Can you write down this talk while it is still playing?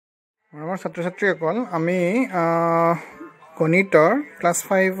আমাৰ ছাত্ৰ-ছাত্ৰীসকল আমি গণিতৰ ক্লাছ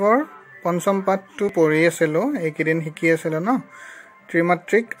 5ৰ পঞ্চম পাঠটো পঢ়ি আছিলোঁ এইকেইদিন শিকি আছিলোঁ ন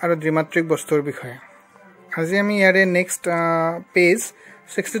ত্ৰিমাত্ৰিক আৰু দ্বিমাত্ৰিক বস্তুৰ বিষয়ে আজি আমি ইয়াৰে নেক্সট পেজ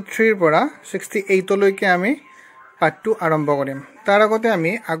 63 ৰ পৰা 68 লৈকে আমি পাঠটো আৰম্ভ কৰিম তাৰ আগতে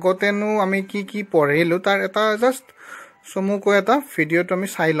আমি কি পঢ়িলোঁ তাৰ এটা জাস্ট চমুকৈ এটা ভিডিঅ'টো আমি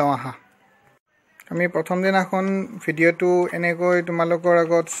চাই লওঁ আহা আমি প্ৰথম দিনাখন ভিডিঅ'টো এনেকৈ তোমালোকৰ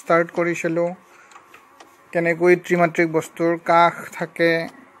আগত ষ্টাৰ্ট কৰিছিলোঁ কেনেকৈ ত্ৰিমাত্ৰিক বস্তুৰ কাষ থাকে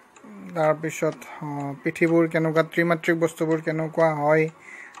তাৰ পিছত পৃথিৱীৰ কেনেকুৱা ত্ৰিমাত্ৰিক বস্তুবোৰ কেনেকুৱা হয়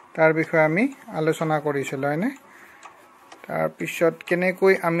তাৰ বিষয়ে আমি আলোচনা কৰিছিলোঁ হয়নে তাৰ পিছত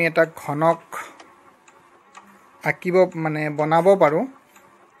কেনেকৈ আমি এটা ঘনক আঁকিব বনাব পাৰোঁ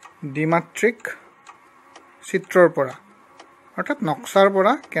দ্বিমাত্ৰিক চিত্ৰৰ পৰা অৰ্থাৎ নক্সাৰ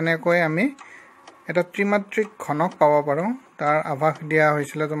পৰা কেনেকৈ আমি এটা ত্ৰিমাত্ৰিক ঘনক পাব পাৰোঁ তাৰ আভাস দিয়া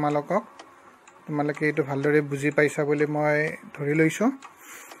হৈছিল তোমালোকে এইটো ভালদৰে বুজি পাইছা বুলি মই ধৰি লৈছোঁ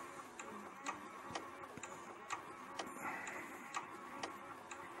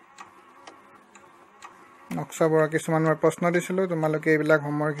নক্সা পৰা কিছুমান মই প্ৰশ্ন দিছিলোঁ তোমালোকে এইবিলাক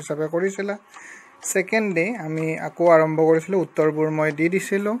হোমৱৰ্ক হিচাপে কৰিছিলা সেকেন্ড ডে আমি আকৌ আৰম্ভ কৰিছিলোঁ উত্তৰবোৰ মই দি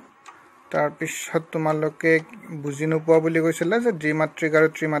দিছিলোঁ তাৰ পিছত তোমালোকে বুজি নোপোৱা বুলি কৈছিলা যে দ্বিমাত্ৰিক আৰু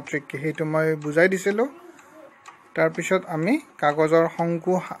ত্ৰিমাত্ৰিক কি সেইটো মই বুজাই দিছিলোঁ তাৰ পিছত আমি কাগজৰ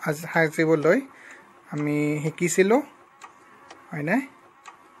শংকু সাজিবলৈ আমি শিকিছিলোঁ হয়নে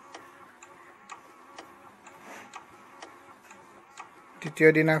দ্বিতীয়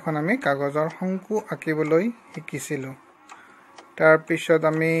দিনাখন আমি কাগজৰ শংকু আঁকিবলৈ শিকিছিলোঁ তাৰ পিছত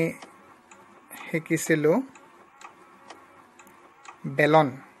আমি শিকিছিলোঁ বেলন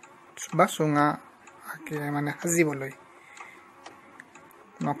বা চুঙা সাজিবলৈ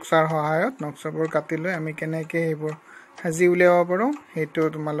নক্সাৰ সহায়ত নক্সাবোৰ কাটি লৈ আমি কেনেকৈ সেইবোৰ সাজি উলিয়াব পাৰোঁ সেইটো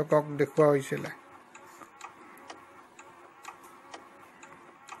তোমালোকক দেখুওৱা হৈছিল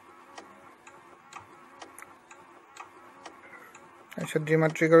তাৰপিছত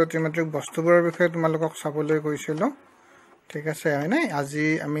দ্বিমাত্ৰিক আৰু ত্ৰিমাত্ৰিক বস্তুবোৰৰ বিষয়ে তোমালোকক চাবলৈ কৈছিলোঁ ঠিক আছে হয়নে আজি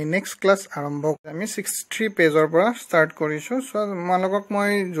আমি নেক্সট ক্লাছ আৰম্ভ আমি 63 পেজৰ পৰা ষ্টাৰ্ট কৰিছোঁ তোমালোকক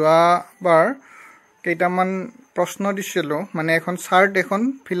মই যোৱাবাৰ কেইটামান প্ৰশ্ন দিছিলোঁ এখন চাৰ্ট এখন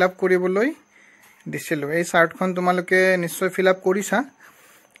ফিল আপ কৰিবলৈ দিছিলোঁ এই চাৰ্টখন তোমালোকে নিশ্চয় ফিল আপ কৰিছা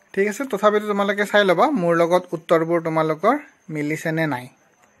ঠিক আছে তথাপিতো তোমালোকে চাই ল'বা মোৰ লগত উত্তৰবোৰ তোমালোকৰ মিলিছে নে নাই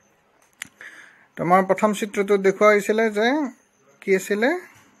তোমাৰ প্ৰথম চিত্ৰটো দেখুওৱা হৈছিলে যে কি আছিলে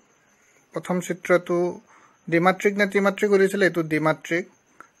প্ৰথম চিত্ৰটো দ্বিমাত্ৰিক নে ত্ৰিমাত্ৰিক কৰিছিলে এইটো দ্বিমাত্ৰিক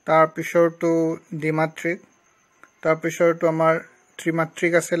তাৰ পিছৰটো দ্বিমাত্ৰিক তাৰ পিছৰটো আমাৰ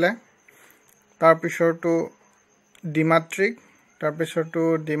ত্ৰিমাত্ৰিক আছিলে তাৰ পিছৰটো দ্বিমাত্ৰিক তাৰ পিছৰটো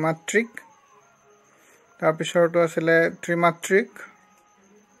দ্বিমাত্ৰিক তাৰ পিছৰটো আছিলে ত্ৰিমাত্ৰিক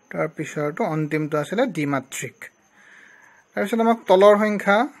তাৰ পিছৰটো অন্তিমটো আছিলে দ্বিমাত্ৰিক তাৰ পিছত আমাক তলৰ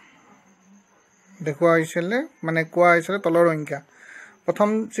সংখ্যা দেখুওৱা হৈছিলে কোৱা হৈছিলে তলৰ সংখ্যা প্ৰথম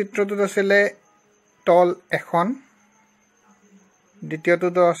চিত্ৰটোত আছিলে তল এখন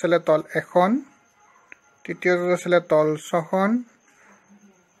দ্বিতীয়টোত আছিলে তল এখন তৃতীয়টোত আছিলে তল ছখন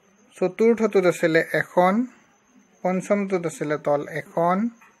চতুৰ্থটোত আছিলে এখন পঞ্চমটোত আছিলে তল এখন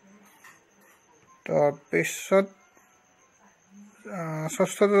তাৰ পিছত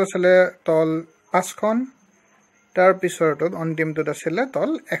ষষ্ঠটোত আছিলে তল পাঁচখন তাৰ পিছৰটোত অন্তিমটোত আছিলে তল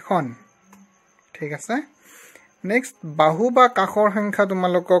এখন ঠিক আছে নেক্সট বাহু বা কাষৰ সংখ্যা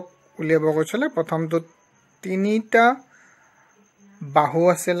তোমালোকক উলিয়াব কৈছিলে প্ৰথমটোত 3টা বাহু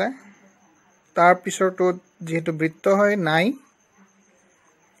আছিলে তাৰ পিছৰটোত যেহেতু বৃত্ত হয় নাই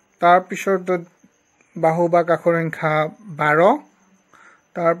তাৰ পিছৰটোত বাহু বা কাষৰ সংখ্যা 12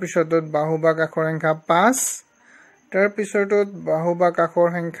 তাৰ পিছৰটোত বাহু বা কাষৰ সংখ্যা 5 তাৰ পিছৰটোত বাহু বা কাষৰ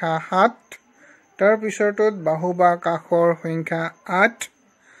সংখ্যা 7 তাৰ পিছৰটোত বাহু বা কাষৰ সংখ্যা 8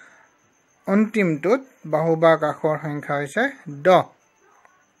 অন্তিমটোত বাহু বা কাষৰ সংখ্যা হৈছে 10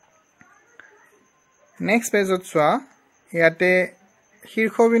 নেক্সট পেজত চোৱা ইয়াতে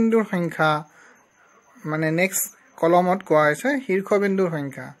শীৰ্ষবিন্দুৰ সংখ্যা নেক্সট কলমত কোৱা হৈছে শীৰ্ষবিন্দুৰ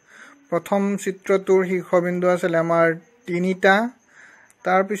সংখ্যা প্ৰথম চিত্ৰটোৰ শীৰ্ষবিন্দু আছিল আমাৰ 3টা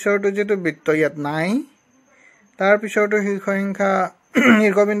তাৰ পিছৰটো যেটো বৃত্ত ইয়াত নাই তাৰ পিছৰটো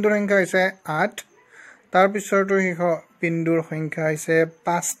শীৰ্ষবিন্দুৰ সংখ্যা হৈছে 8 তাৰ পিছৰটো শীৰ্ষবিন্দুৰ সংখ্যা হৈছে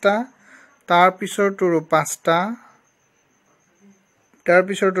 5টা তাৰ পিছৰটোৰো 5টা তাৰ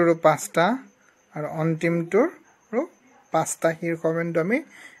পিছৰটোৰো 5টা আৰু অন্তিমটোৰো 5টা শীৰ্ষবিন্দু আমি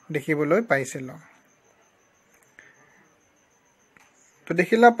দেখিবলৈ পাইছিলোঁ তো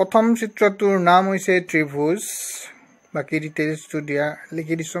দেখিলা প্ৰথম চিত্ৰটোৰ নাম হৈছে ত্ৰিভুজ বাকি ডিটেইলছটো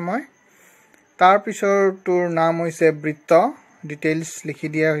লিখি দিছোঁ মই তাৰ পিছৰটোৰ নাম হৈছে বৃত্ত ডিটেইলছ লিখি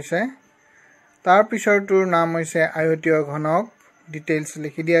দিয়া হৈছে তাৰ পিছৰটোৰ নাম হৈছে আয়তীয় ঘনক ডিটেইলছ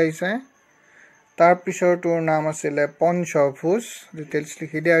লিখি দিয়া হৈছে তাৰ পিছৰটোৰ নাম আছিল পঞ্চভুজ ডিটেইলছ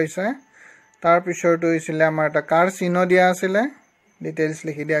লিখি দিয়া হৈছে তাৰ পিছৰটো হৈছিল আমাৰ এটা কাৰ চিহ্ন দিয়া আছিল ডিটেইলছ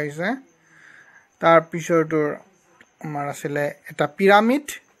লিখি দিয়া হৈছে তাৰ পিছৰটোৰ আমাৰ আছিল এটা পিৰামিড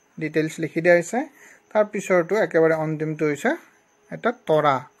ডিটেইলছ লিখি দিয়া হৈছে তাৰ পিছৰটো একেবাৰে অন্তিমটো হৈছে এটা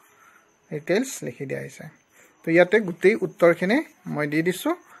তৰা ডিটেইলছ লিখি দিয়া হৈছে তো ইয়াতে গোটেই উত্তৰখিনি মই দি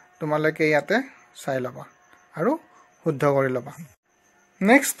দিছো তোমালোকে ইয়াতে চাই লবা আৰু শুদ্ধ কৰি লবা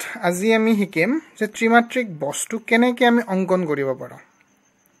নেক্সট আজি আমি শিকিম যে ত্ৰিমাত্ৰিক বস্তু কেনেকৈ আমি অংকন কৰিব পাৰো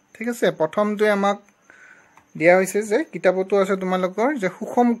ঠিক আছে প্ৰথমটো আমাক দিয়া হৈছে যে কিতাপতো আছে তোমালোকৰ যে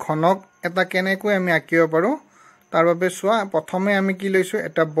সুষম ঘনক এটা কেনেকৈ আমি আঁকিব পাৰো তাৰ বাবে চোৱা প্ৰথমে আমি কি লৈছো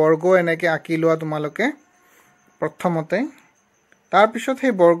এটা বৰ্গ এনেকৈ আঁকি লোৱা তোমালোকে প্ৰথমতে তাৰ পিছত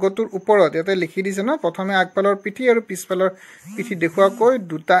সেই বৰ্গটোৰ ওপৰত ইয়াতে লিখি দিছে ন প্ৰথমে আগফালৰ পিঠি আৰু পিছফালৰ পিঠি দেখুৱাকৈ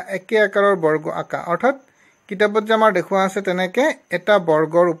দুটা একে আকাৰৰ বৰ্গ আঁকা অৰ্থাৎ কিতাপত যে আমাৰ দেখুৱা আছে তেনেকৈ এটা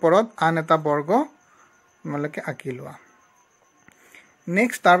বৰ্গৰ ওপৰত আন এটা বৰ্গ তোমালোকে আঁকি লোৱা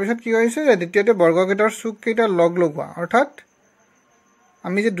নেক্সট তাৰ পিছত কি হৈছে যে দ্বিতীয়তে বৰ্গকেইটাৰ চুক কেইটা লগ লগোৱা অৰ্থাৎ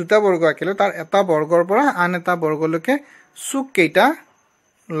আমি যে দুটা বৰ্গ আঁকিলো তাৰ এটা বৰ্গৰ পৰা আন এটা বৰ্গলৈকে চুক কেইটা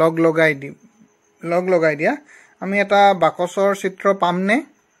লগ লগাই দিয়া আমি এটা বাকচৰ চিত্ৰ পামনে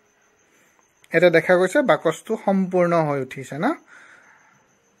এটা দেখা গৈছে বাকচটো সম্পূৰ্ণ হৈ উঠিছে না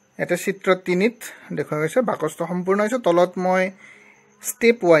এটা চিত্ৰ 3ত দেখা গৈছে বাকচটো সম্পূৰ্ণ হৈছে তলত মই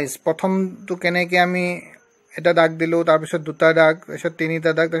ষ্টেপ ওয়াইজ প্ৰথমটো কেনেকৈ আমি এটা দাগ দিলো তাৰ পিছত দুটা দাগ তাৰপিছত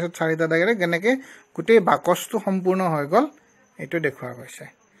তিনিটা দাগ তাৰপিছত চাৰিটা দাগেৰে কেনেকৈ গোটেই বাকচটো সম্পূৰ্ণ হৈ গল এটো দেখুৱা গৈছে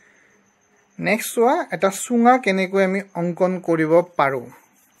নেক্সট চোৱা এটা সুঙা কেনেকৈ আমি অংকন কৰিব পাৰো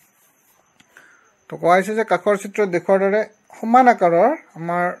তো কোৱা হৈছে যে কাষৰ চিত্ৰত দেখুৱাৰ দৰে সমান আকাৰৰ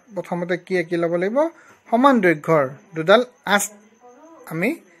আমাৰ প্ৰথমতে কি আঁকি ল'ব লাগিব সমান দৈৰ্ঘ্যৰ দুডাল আঁচ আমি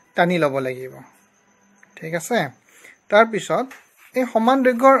টানি ল'ব লাগিব ঠিক আছে তাৰ পিছত এই সমান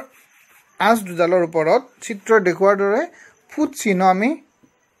দৈৰ্ঘ্যৰ আঁচ দুডালৰ ওপৰত চিত্ৰ দেখুৱাৰ দৰে ফুট চিহ্ন আমি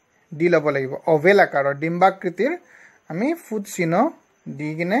দি ল'ব লাগিব অভেল আকাৰৰ ডিম্বাকৃতিৰ আমি ফুট চিহ্ন দি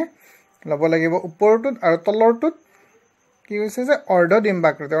কিনে ল'ব লাগিব ওপৰটোত আৰু তলৰটোত কি হৈছে যে অৰ্ধ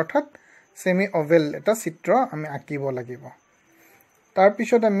ডিম্বাকৃতি অৰ্থাৎ সেমি অভেল এটা চিত্ৰ আমি আঁকিব লাগিব তাৰ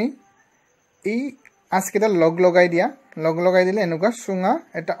পিছত আমি এই আঁচকেইটা লগ লগাই দিলে এনেকুৱা সুঙা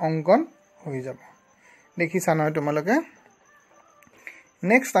এটা অংকন হৈ যাব দেখিছা নহয় তোমালোকে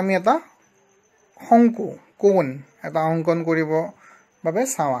নেক্সট আমি এটা শংকু কোণ এটা অংকন কৰিব বাবে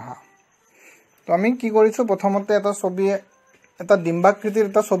চাওঁ আহা তো আমি কি কৰিছো প্ৰথমতে এটা ছবি এটা ডিম্বাকৃতিৰ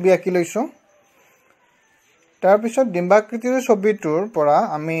এটা ছবি আঁকি লৈছো তাৰ পিছত ডিম্বাকৃতিৰ ছবিটোৰ পৰা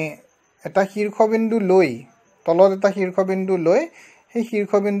আমি এটা শীৰ্ষবিন্দু লৈ তলত এটা শীৰ্ষবিন্দু লৈ সেই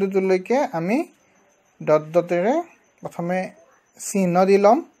শীৰ্ষবিন্দুটোলৈকে আমি ডট ডটেৰে প্ৰথমে চিহ্ন দি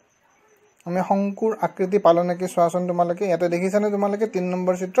লম আমি শংকুৰ আকৃতি পালো নেকি চোৱাচোন তোমালোকে ইয়াতে দেখিছানে তোমালোকে 3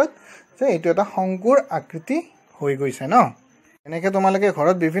 নম্বৰ চিত্ৰত যে এইটো এটা শংকুৰ আকৃতি হৈ গৈছে ন এনেকৈ তোমালোকে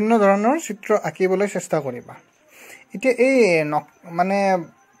ঘৰত বিভিন্ন ধৰণৰ চিত্ৰ আঁকিবলৈ চেষ্টা কৰিবা এতিয়া এই মানে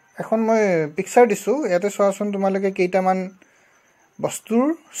এখন মই পিকচাৰ দিছো ইয়াতে চোৱাচোন তোমালোকে কেইটামান বস্তুৰ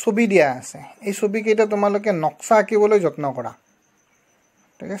ছবি দিয়া আছে এই ছবি কেইটা তোমালোকে নক্সা আঁকিবলৈ যত্ন কৰা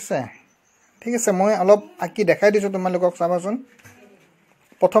ঠিক আছে মই অলপ আঁকি দেখাই দিছো তোমালোকক চাবাচোন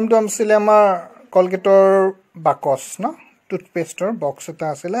প্ৰথমটো আছিল আমাৰ কলগেটৰ বাকচ ন টুথপেষ্টৰ বক্স এটা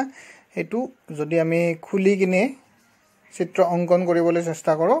আছিল এটো যদি আমি খুলি কিনে চিত্ৰ অংকন কৰিবলৈ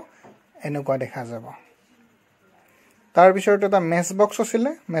চেষ্টা কৰো এনেকুৱা দেখা যাব তাৰ পিছত এটা মেছ বক্স আছিল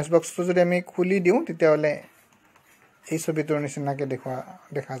মেছ বক্সটো যদি আমি খুলি দিও তেতিয়াহলে এই ছবিটোৰ নিচিনাকৈ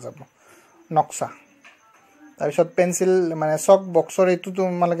দেখা যাব নক্সা তাৰ পিছত পেন্সিল মানে চক বক্সৰ এইটো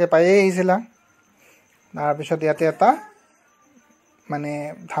তোমালোকে পাইয়ে আহিছিলা তাৰ পিছত ইয়াতে এটা মানে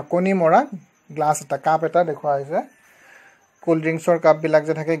ঢাকনি মৰা গ্লাস এটা কাপ এটা দেখুৱা হৈছে কোল্ড ড্ৰিংকছৰ কাপ বিলাক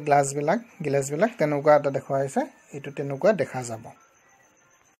যে থাকে গ্লাস বিলাক তেনেকুৱা এটা দেখুৱা হৈছে এইটো তেনেকুৱা দেখা যাব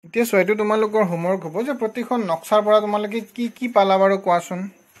এতিয়া সৈতে তোমালোকৰ হোমৱৰ্ক হ'ব যে প্ৰতিখন নক্সাৰ পৰা তোমালোকে কি কি পালা বাৰু কোৱাচোন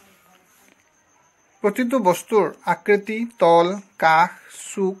প্ৰতিটো বস্তুৰ আকৃতি তল কাষ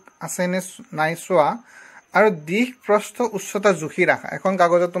চুক আছেনে নাই চোৱা আৰু দিশ প্ৰস্থ উচ্চতা জুখি ৰাখা এখন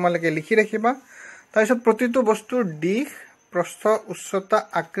কাগজত তোমালোকে লিখি ৰাখিবা তাৰ পিছত প্ৰতিটো বস্তুৰ দিশ প্ৰস্থ উচ্চতা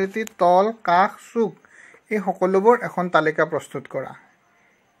আকৃতি তল কাষ চুক এই সকলোবোৰ এখন তালিকা প্ৰস্তুত কৰা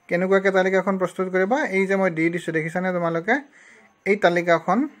কেনেকুৱাকৈ তালিকাখন প্ৰস্তুত কৰিবা এই যে মই দি দিছো দেখিছানে তোমালোকে এই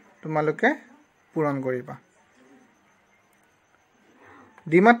তালিকাখন তোমালোকে পূৰণ কৰিবা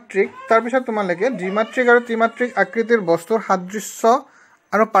দ্বিমাত্ৰিক তাৰ পিছত তোমালোকে দ্বিমাত্ৰিক আৰু ত্ৰিমাত্ৰিক আকৃতিৰ বস্তুৰ সাদৃশ্য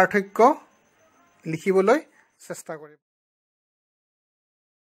আৰু পাৰ্থক্য লিখিবলৈ চেষ্টা কৰিবা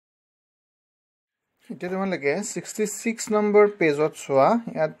এতিয়া তোমালোকে 66 নম্বৰ পেজত চোৱা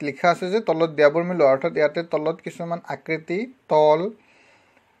ইয়াত লিখা আছে যে তলত দিয়াবোৰ মিলোৱা অৰ্থাৎ ইয়াতে তলত কিছুমান আকৃতি তল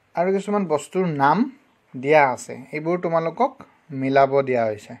আৰু কিছুমান বস্তুৰ নাম দিয়া আছে এইবোৰ তোমালোকক মিলাব দিয়া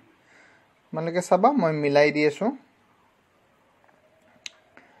হৈছে তোমালোকে চাবা মই মিলাই দি আছো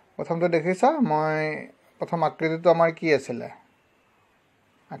প্ৰথমটো দেখিছা মই প্ৰথম আকৃতিটো আমাৰ কি আছিল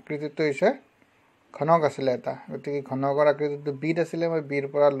আকৃতিটো হৈছে ঘনক আছিল এটা গতিকে ঘনকৰ আকৃতিটো বিত আছিল মই বিৰ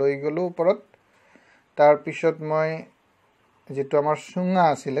পৰা লৈ গলো ওপৰত তাৰ পিছত মই যেটো আমাৰ সুঙা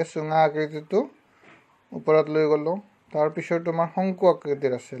আছিল সুঙা আকৃতিটো ওপৰত লৈ গলো তাৰ পিছত তোমাৰ শংকু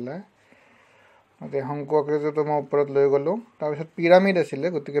আকৃতিৰ আছিল গতিকে শংকু আকৃতিটো মই ওপৰত লৈ গলো তাৰ পিছত পিৰামিড আছিল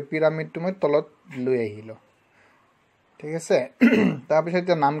গতিকে পিৰামিডটো মই তলত লৈ আহিলো ঠিক আছে তাৰ পিছত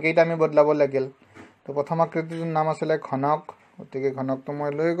নাম কেইটা আমি বদলাব লাগিল তো প্ৰথম আকৃতিটোৰ নাম আছিল ঘনক গতিকে ঘনকটো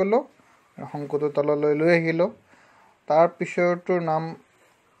মই লৈ গলো শংকুটো তললৈ লৈ আহিলো তাৰ পিছৰটোৰ নাম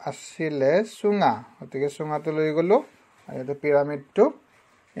আছিল সুঙা গতিকে সুঙাটো লৈ গলো আৰু এটা পিৰামিডটো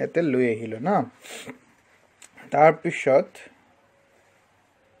ইয়াতে লৈ আহিলো না তাৰ পিছত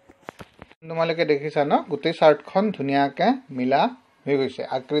তোমালোকে দেখিছা ন গোটেই চাৰ্টখন ধুনিয়াকৈ মিলা হৈ গৈছে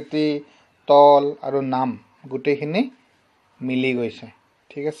আকৃতি তল আৰু নাম গোটেইখিনি মিলি গৈছে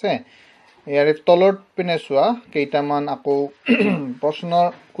ঠিক আছে ইয়াৰে তলৰ পিনে চোৱা কেইটামান আকৌ প্ৰশ্নৰ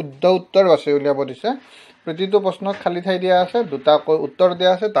শুদ্ধ উত্তৰ আছে উলিয়াব দিছে প্ৰতিটো প্ৰশ্নত খালি ঠাই দিয়া আছে দুটাকৈ উত্তৰ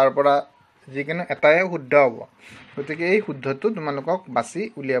দিয়া আছে তাৰ পৰা যিকোনো এটাই শুদ্ধ হ'ব গতিকে এই শুদ্ধটো তোমালোকক বাছি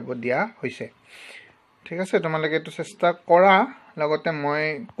উলিয়াব দিয়া হৈছে ঠিক আছে তোমালোকে এটো চেষ্টা কৰা লগতে মই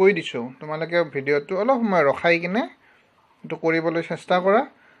কৈ দিছো তোমালোকে ভিডিওটো অলপ সময় ৰখাই কিনে এটো কৰিবলৈ চেষ্টা কৰা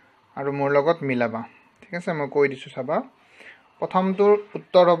আৰু মোৰ লগত মিলাবা ঠিক আছে মই কৈ দিছো চাবা প্ৰথমটোৰ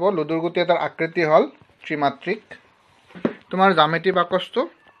উত্তৰ হ'ব লুডুৰ গুটি এটাৰ আকৃতি হ'ল ত্ৰিমাত্ৰিক তোমাৰ জ্যামিতি বাকসটো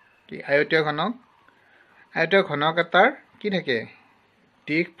কি আয়তীয় ঘনক এটাৰ কি থাকে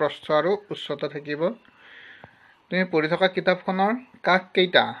দিশ প্ৰস্থ আৰু উচ্চতা থাকিব তুমি পঢ়ি থকা কিতাপখনৰ কাক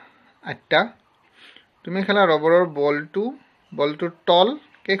কেইটা 8টা তুমি খেলা ৰবৰৰ বলটোৰ তল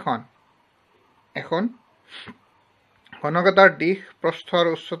কেইখন এখন ঘনক এটাৰ দিশ প্ৰস্থ আৰু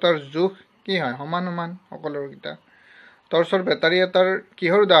উচ্চতাৰ জোখ কি হয় সমান সকলৰ কিটা টৰ্চৰ বেটাৰী এটাৰ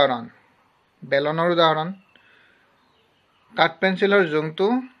কিহৰ উদাহৰণ বেলনৰ উদাহৰণ কাঠ পেন্সিলৰ জোংটো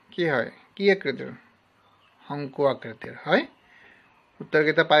কি হয় কি আকৃতিৰ শংকু আকৃতিৰ হয় উত্তৰ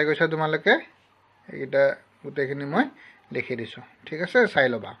কেইটা পাই গৈছা তোমালোকে এইটা গোটেইখিনি মই লিখি দিছো ঠিক আছে চাই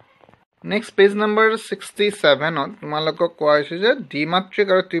লবা নেক্সট পেজ নম্বৰ 67 ত তোমালোকক কোৱা হৈছে যে দ্বিমাত্ৰিক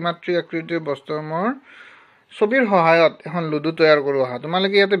আৰু ত্ৰিমাত্ৰিক আকৃতিৰ বস্তুসমূহৰ ছবিৰ সহায়ত এখন লুডু তৈয়াৰ কৰোৱা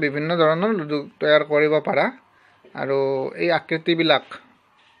তোমালোকে ইয়াতে বিভিন্ন ধৰণৰ লুডু তৈয়াৰ কৰিব পাৰা আৰু এই আকৃতিবিলাক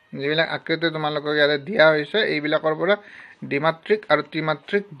যিবিলাক আকৃতি তোমালোকক ইয়াতে দিয়া হৈছে এইবিলাকৰ পৰা দ্বিমাত্ৰিক আৰু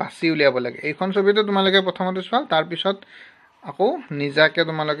ত্ৰিমাত্ৰিক বাছি উলিয়াব লাগে এইখন ছবিটো তোমালোকে প্ৰথমতে চোৱা তাৰ পিছত আকৌ নিজাকে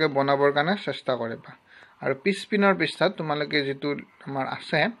তোমালোকে বনাবৰ কাৰণে চেষ্টা কৰিবা আৰু পিছপিনৰ পৃষ্ঠাত তোমালোকে যেটো আমাৰ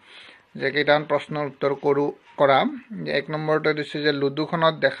আছে যে কেইটামান প্ৰশ্নৰ উত্তৰ কৰা যে 1 নম্বৰতে দিছে যে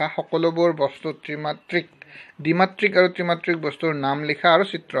লুডুখনত দেখা সকলোবোৰ বস্তু দ্বিমাত্ৰিক আৰু ত্ৰিমাত্ৰিক বস্তুৰ নাম লিখা আৰু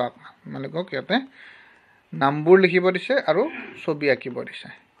চিত্ৰ আঁকা তোমালোকক ইয়াতে নামবোৰ লিখিব দিছে আৰু ছবি আঁকিব দিছে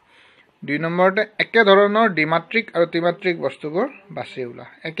 2 নম্বৰতে একে ধৰণৰ দ্বিমাত্ৰিক আৰু ত্ৰিমাত্ৰিক বস্তুবোৰ বাছি উলা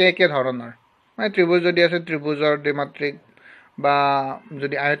একে ধৰণৰ মানে ত্ৰিভুজ যদি আছে ত্ৰিভুজৰ দ্বিমাত্ৰিক বা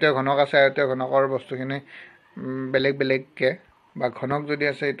যদি আয়তীয় ঘনক আছে আয়তীয় ঘনকৰ বস্তুখিনি বেলেগকে বা ঘনক যদি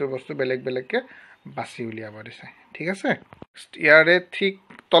আছে এইটো বস্তু বেলেগকে বাছি উলিয়াব দিছে ঠিক আছে ইয়াৰে ঠিক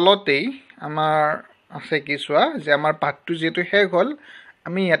তলতেই আমাৰ আছে কি চোৱা যে আমাৰ পাঠটো যেটো শেষ হ'ল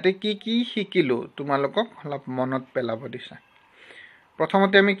আমি ইয়াতে কি শিকিলো তোমালোকক অলপ মনত পেলাব দিছে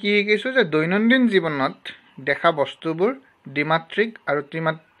প্ৰথমতে আমি কি শিকিছো যে দৈনন্দিন জীৱনত দেখা বস্তুবোৰ দ্বিমাত্ৰিক আৰু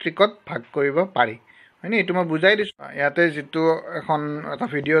ত্ৰিমাত্ৰিকত ভাগ কৰিব পাৰি হয়নে এটো মই বুজাই দিছো ইয়াতে যেটো এখন এটা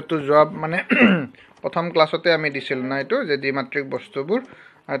ভিডিওটো জব মানে প্ৰথম ক্লাছতে আমি দিছিল না এটো যে দ্বিমাত্ৰিক বস্তুবোৰ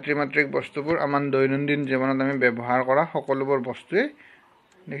আৰু ত্ৰিমাত্ৰিক বস্তুবোৰ আমাৰ দৈনন্দিন জীৱনত আমি ব্যৱহাৰ কৰা সকলোবোৰ বস্তুৱে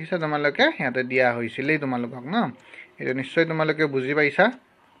দেখিছা তোমালোকে ইয়াতে দিয়া হৈছিলেই তোমালোকক না এটো নিশ্চয় তোমালোকে বুজি পাইছা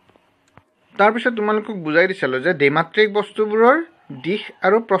তাৰ পিছত তোমালোকক বুজাই দিছিল যে দ্বিমাত্ৰিক বস্তুবোৰৰ দিশ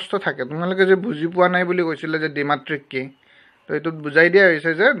আৰু প্ৰস্থ থাকে তোমালোকে যে বুজি পোৱা নাই বুলি কৈছিল যে দ্বিমাত্ৰিক কি তো এটো বুজাই দিয়া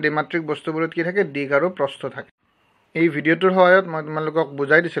হৈছে যে দ্বিমাত্ৰিক বস্তুবোৰত কি থাকে দিশ আৰু প্ৰস্থ থাকে এই ভিডিওটোৰ সহায়ত মই তোমালোকক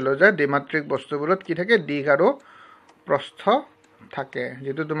বুজাই দিছিল যে দ্বিমাত্ৰিক বস্তুবোৰত কি থাকে দিশ আৰু প্ৰস্থ থাকে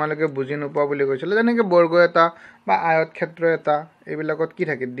যেটো তোমালোকে বুজি নোপোৱা বুলি কৈছিল যেনেকৈ বৰ্গ এটা বা আয়তক্ষেত্ৰ এটা এইবিলাকত কি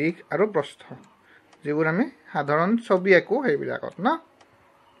থাকে দিশ আৰু প্ৰস্থ যিবোৰ আমি সাধাৰণ ছবি আকো সেইবিলাকত না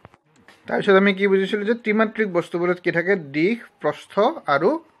তাৰপিছত আমি কি বুজিছিল যে ত্ৰিমাত্ৰিক বস্তুবোৰত কি থাকে দিশ প্ৰস্থ আৰু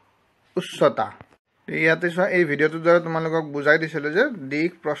উচ্চতা ইয়াতে চোৱা এই ভিডিওটোৰ দ্বাৰা তোমালোকক বুজাই দিছিল যে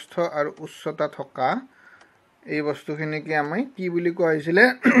দিশ প্ৰস্থ আৰু উচ্চতা থকা এই বস্তুখিনিকে আমি কি বুলি কোৱা হৈছিল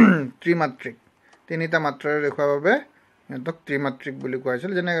ত্ৰিমাত্ৰিক তিনিটা মাত্ৰাৰে দেখুৱাৰ বাবে ইহঁতক ত্ৰিমাত্ৰিক বুলি কোৱা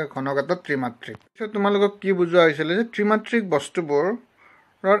হৈছিল, যেনেকৈ ঘনক এটা ত্ৰিমাত্ৰিক। তোমালোকক কি বুজোৱা হৈছিলে যে ত্ৰিমাত্ৰিক বস্তুবোৰৰ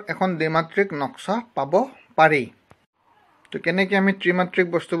এখন দ্বিমাত্ৰিক নক্সা পাব পাৰি। তো কেনেকৈ আমি ত্ৰিমাত্ৰিক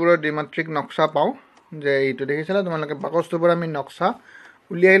বস্তুবোৰৰ দ্বিমাত্ৰিক নক্সা পাওঁ, যে এইটো দেখিছিলা তোমালোকে বাকচটোৰ পৰা আমি নক্সা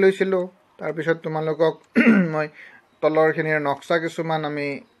উলিয়াই লৈছিলোঁ। তাৰপিছত তোমালোকক মই তলৰখিনিৰ নক্সা কিছুমান আমি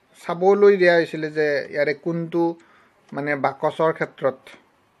চাবলৈ দিয়া হৈছিলে যে ইয়াৰে কোনটো মানে বাকচৰ ক্ষেত্ৰত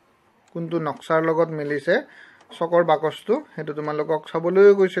কোনটো নক্সাৰ লগত মিলিছে চকৰ বাকচটো, সেইটো তোমালোকক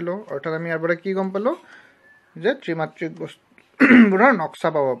চাবলৈও গৈছিলোঁ। অৰ্থাৎ আমি ইয়াৰ পৰা কি গম পালোঁ যে ত্ৰিমাত্ৰিক বস্তুবোৰৰ নক্সা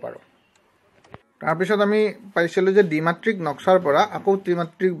পাব পাৰোঁ। তাৰপিছত আমি পাইছিলোঁ যে দ্বিমাত্ৰিক নক্সাৰ পৰা আকৌ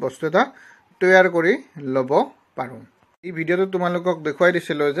ত্ৰিমাত্ৰিক বস্তু এটা তৈয়াৰ কৰি ল'ব পাৰোঁ। এই ভিডিঅ'টো তোমালোকক দেখুৱাই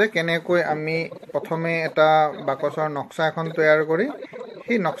দিছিলোঁ যে কেনেকৈ আমি প্ৰথমে এটা বাকচৰ নক্সা এখন তৈয়াৰ কৰি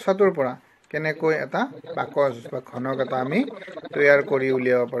সেই নক্সাটোৰ পৰা কেনেকৈ এটা বাকচ বা ঘনক এটা আমি তৈয়াৰ কৰি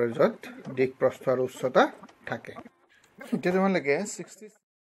উলিয়াব পাৰোঁ, য'ত দিশ প্ৰস্থ আৰু উচ্চতা থাকে। এতিয়া তোমালোকে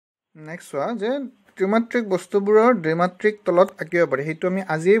নেক্সট চোৱা যে ত্ৰিমাত্ৰিক বস্তুবোৰৰ দ্বিমাত্ৰিক তলত আঁকিব পাৰি, সেইটো আমি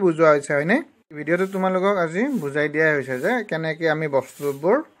আজিয়েই বুজোৱা হৈছে, হয়নে? ভিডিঅ'টো তোমালোকক আজি বুজাই দিয়া হৈছে যে কেনেকৈ আমি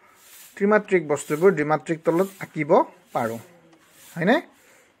বস্তুবোৰ ত্ৰিমাত্ৰিক বস্তুবোৰ দ্বিমাত্ৰিক তলত আঁকিব পাৰোঁ, হয়নে?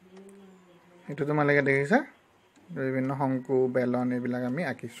 সেইটো তোমালোকে দেখিছা, বিভিন্ন শংকু বেলন এইবিলাক আমি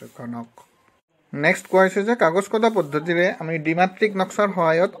আঁকিছোঁ ঘনক। নেক্সট কোৱা হৈছে যে কাগজ কটা পদ্ধতিৰে আমি দ্বিমাত্ৰিক নক্সাৰ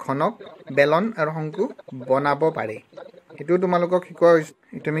সহায়ত ঘনক বেলন আৰু শংকু বনাব পাৰি। সেইটো তোমালোকক শিকোৱা হৈছে।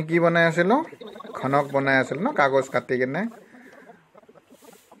 এইটো আমি কি বনাই আছিলোঁ, ঘনক বনাই আছিলোঁ ন, কাগজ কাটি কেনে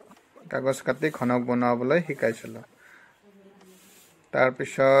কাগজ কাটি ঘনক বনাবলৈ শিকাইছিলোঁ।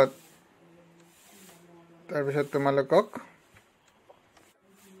 তাৰপিছত তোমালোকক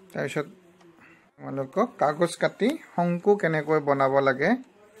কাগজ কাটি শংকু কেনেকৈ বনাব লাগে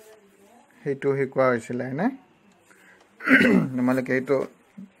সেইটো শিকোৱা হৈছিলে, হয়নে? তোমালোকে এইটো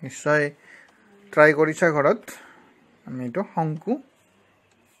নিশ্চয় ট্ৰাই কৰিছা ঘৰত। আমি এইটো শংকু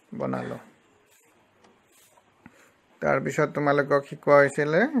বনালোঁ। তাৰপিছত তোমালোকক শিকোৱা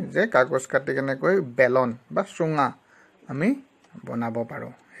হৈছিলে যে কাগজ কাটি কেনেকৈ বেলন বা চুঙা আমি বনাব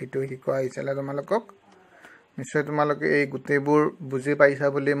পাৰোঁ, সেইটো শিকোৱা হৈছিলে তোমালোকক। নিশ্চয় তোমালোকে এই গোটেইবোৰ বুজি পাইছা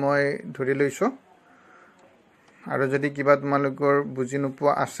বুলি মই ধৰি লৈছোঁ। আৰু যদি কিবা তোমালোকৰ বুজি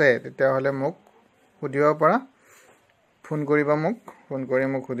নোপোৱা আছে তেতিয়াহ'লে মোক সুধিব পাৰা, ফোন কৰিবা মোক, ফোন কৰি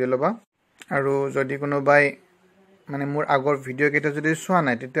মোক সুধি ল'বা। আৰু যদি কোনোবাই মানে মোৰ আগৰ ভিডিঅ'কেইটা যদি চোৱা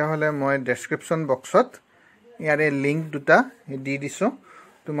নাই তেতিয়াহ'লে মই ডেছক্ৰিপশ্যন বক্সত ইয়াৰে লিংক দুটা দি দিছোঁ,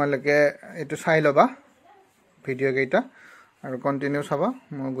 তোমালোকে এইটো চাই ল'বা ভিডিঅ'কেইটা আৰু কণ্টিনিউ চাবা।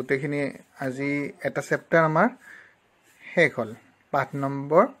 মই গোটেইখিনি আজি এটা চেপ্টাৰ আমাৰ শেষ হ'ল, পাঠ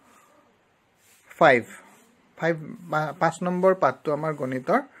নম্বৰ 5 নম্বৰ পাঠটো আমাৰ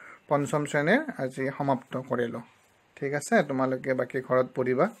গণিতৰ পঞ্চম শ্ৰেণীৰ আজি সমাপ্ত কৰিলোঁ। ঠিক আছে, তোমালোকে বাকী ঘৰত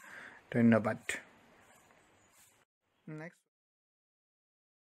পঢ়িবা। ধন্যবাদ। নেক্সট